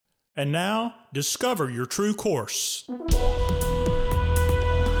And now, discover your true course.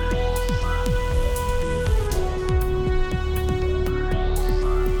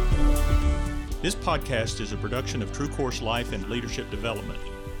 This podcast is a production of True Course Life and Leadership Development.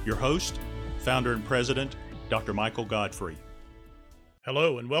 Your host, founder and president, Dr. Michael Godfrey.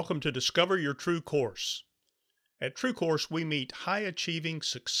 Hello, and welcome to Discover Your True Course. At True Course, we meet high-achieving,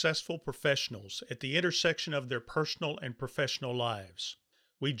 successful professionals at the intersection of their personal and professional lives.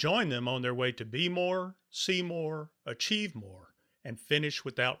 We join them on their way to be more, see more, achieve more, and finish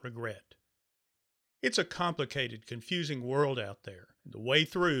without regret. It's a complicated, confusing world out there. The way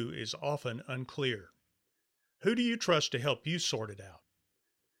through is often unclear. Who do you trust to help you sort it out?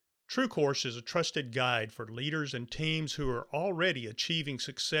 True Course is a trusted guide for leaders and teams who are already achieving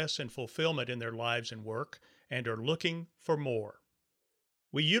success and fulfillment in their lives and work and are looking for more.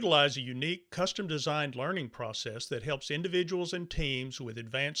 We utilize a unique, custom-designed learning process that helps individuals and teams with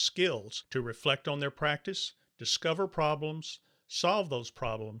advanced skills to reflect on their practice, discover problems, solve those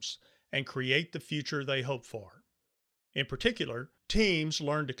problems, and create the future they hope for. In particular, teams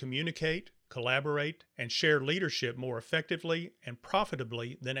learn to communicate, collaborate, and share leadership more effectively and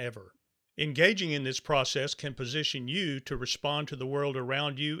profitably than ever. Engaging in this process can position you to respond to the world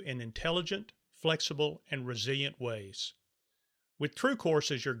around you in intelligent, flexible, and resilient ways. With True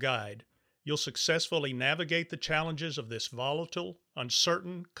Course as your guide, you'll successfully navigate the challenges of this volatile,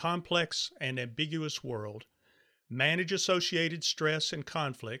 uncertain, complex, and ambiguous world, manage associated stress and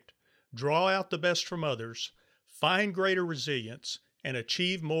conflict, draw out the best from others, find greater resilience, and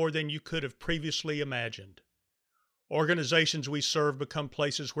achieve more than you could have previously imagined. Organizations we serve become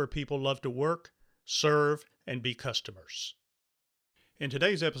places where people love to work, serve, and be customers. In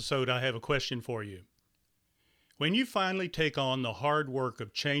today's episode, I have a question for you. When you finally take on the hard work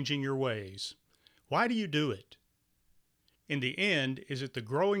of changing your ways, why do you do it? In the end, is it the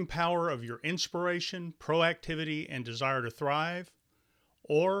growing power of your inspiration, proactivity, and desire to thrive,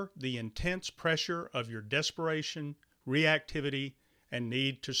 or the intense pressure of your desperation, reactivity, and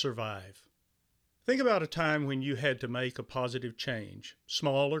need to survive? Think about a time when you had to make a positive change,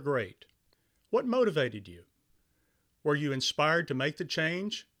 small or great. What motivated you? Were you inspired to make the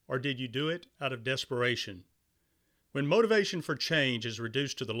change, or did you do it out of desperation? When motivation for change is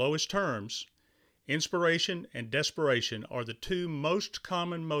reduced to the lowest terms, inspiration and desperation are the two most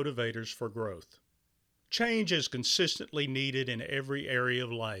common motivators for growth. Change is consistently needed in every area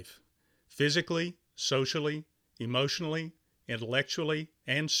of life, physically, socially, emotionally, intellectually,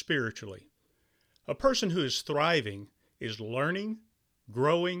 and spiritually. A person who is thriving is learning,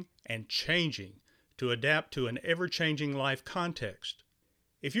 growing, and changing to adapt to an ever-changing life context.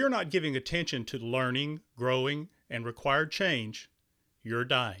 If you're not giving attention to learning, growing, and required change, you're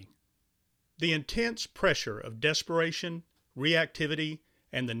dying. The intense pressure of desperation, reactivity,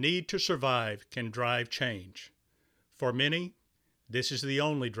 and the need to survive can drive change. For many, this is the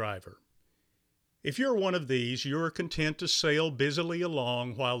only driver. If you're one of these, you're content to sail busily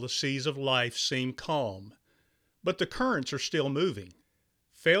along while the seas of life seem calm, but the currents are still moving.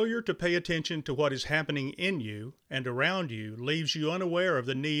 Failure to pay attention to what is happening in you and around you leaves you unaware of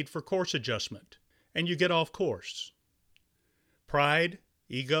the need for course adjustment, and you get off course. Pride,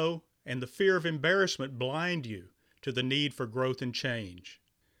 ego, and the fear of embarrassment blind you to the need for growth and change.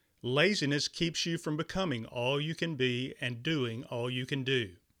 Laziness keeps you from becoming all you can be and doing all you can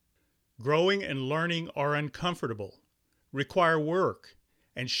do. Growing and learning are uncomfortable, require work,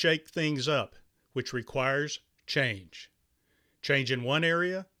 and shake things up, which requires change. Change in one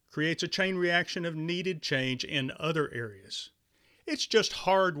area creates a chain reaction of needed change in other areas. It's just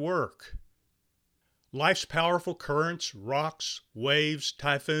hard work. Life's powerful currents, rocks, waves,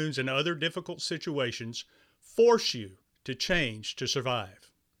 typhoons, and other difficult situations force you to change to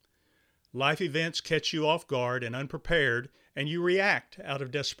survive. Life events catch you off guard and unprepared, and you react out of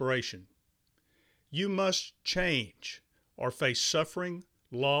desperation. You must change or face suffering,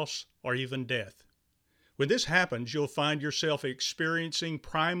 loss, or even death. When this happens, you'll find yourself experiencing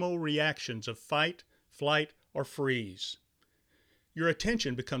primal reactions of fight, flight, or freeze. Your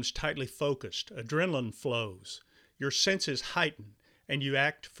attention becomes tightly focused, adrenaline flows, your senses heighten, and you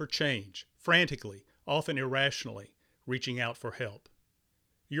act for change, frantically, often irrationally, reaching out for help.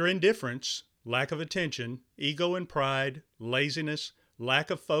 Your indifference, lack of attention, ego and pride, laziness,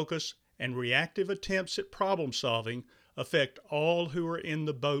 lack of focus, and reactive attempts at problem solving affect all who are in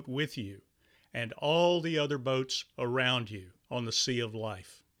the boat with you and all the other boats around you on the sea of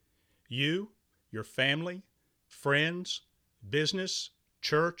life. You, your family, friends, business,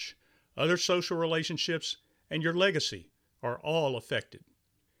 church, other social relationships, and your legacy are all affected.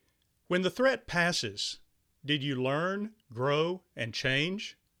 When the threat passes, did you learn, grow, and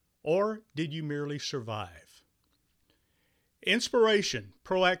change? Or did you merely survive? Inspiration,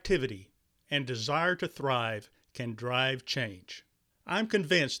 proactivity, and desire to thrive can drive change. I'm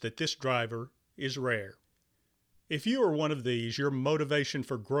convinced that this driver is rare. If you are one of these, your motivation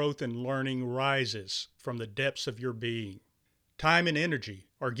for growth and learning rises from the depths of your being. Time and energy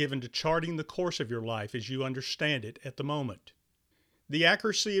are given to charting the course of your life as you understand it at the moment. The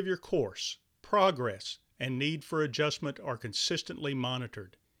accuracy of your course, progress, and need for adjustment are consistently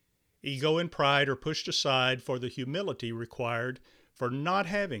monitored. Ego and pride are pushed aside for the humility required for not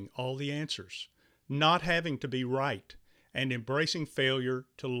having all the answers, not having to be right, and embracing failure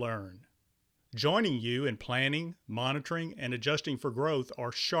to learn. Joining you in planning, monitoring, and adjusting for growth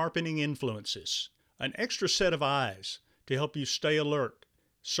are sharpening influences, an extra set of eyes to help you stay alert,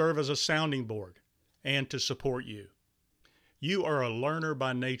 serve as a sounding board, and to support you. You are a learner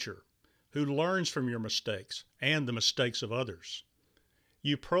by nature who learns from your mistakes and the mistakes of others.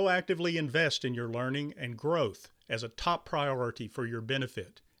 You proactively invest in your learning and growth as a top priority for your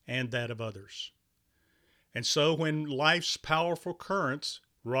benefit and that of others. And so when life's powerful currents,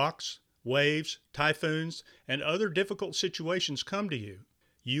 rocks, waves, typhoons, and other difficult situations come to you,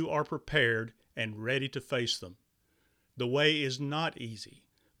 you are prepared and ready to face them. The way is not easy,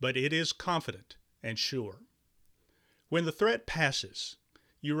 but it is confident and sure. When the threat passes,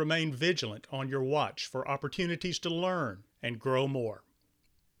 you remain vigilant on your watch for opportunities to learn and grow more.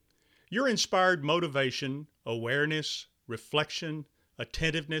 Your inspired motivation, awareness, reflection,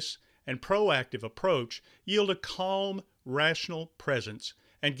 attentiveness, and proactive approach yield a calm, rational presence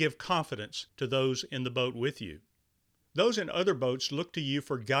and give confidence to those in the boat with you. Those in other boats look to you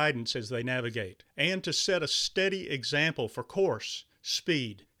for guidance as they navigate and to set a steady example for course,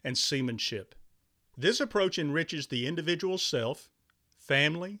 speed, and seamanship. This approach enriches the individual self,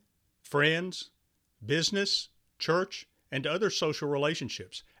 family, friends, business, church, and other social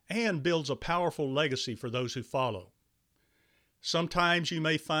relationships, and builds a powerful legacy for those who follow. Sometimes you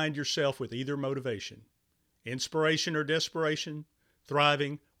may find yourself with either motivation, inspiration or desperation,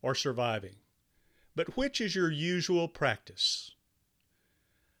 thriving or surviving. But which is your usual practice?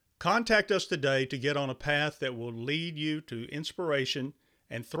 Contact us today to get on a path that will lead you to inspiration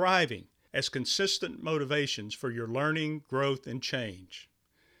and thriving as consistent motivations for your learning, growth, and change.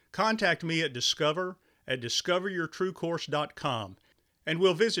 Contact me at discoveryourtruecourse.com and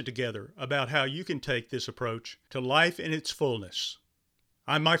we'll visit together about how you can take this approach to life in its fullness.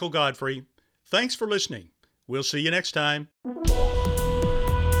 I'm Michael Godfrey. Thanks for listening. We'll see you next time.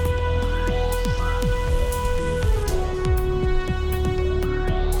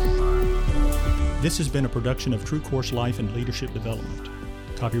 This has been a production of True Course Life and Leadership Development.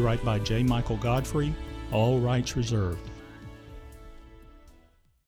 Copyright by J. Michael Godfrey. All rights reserved.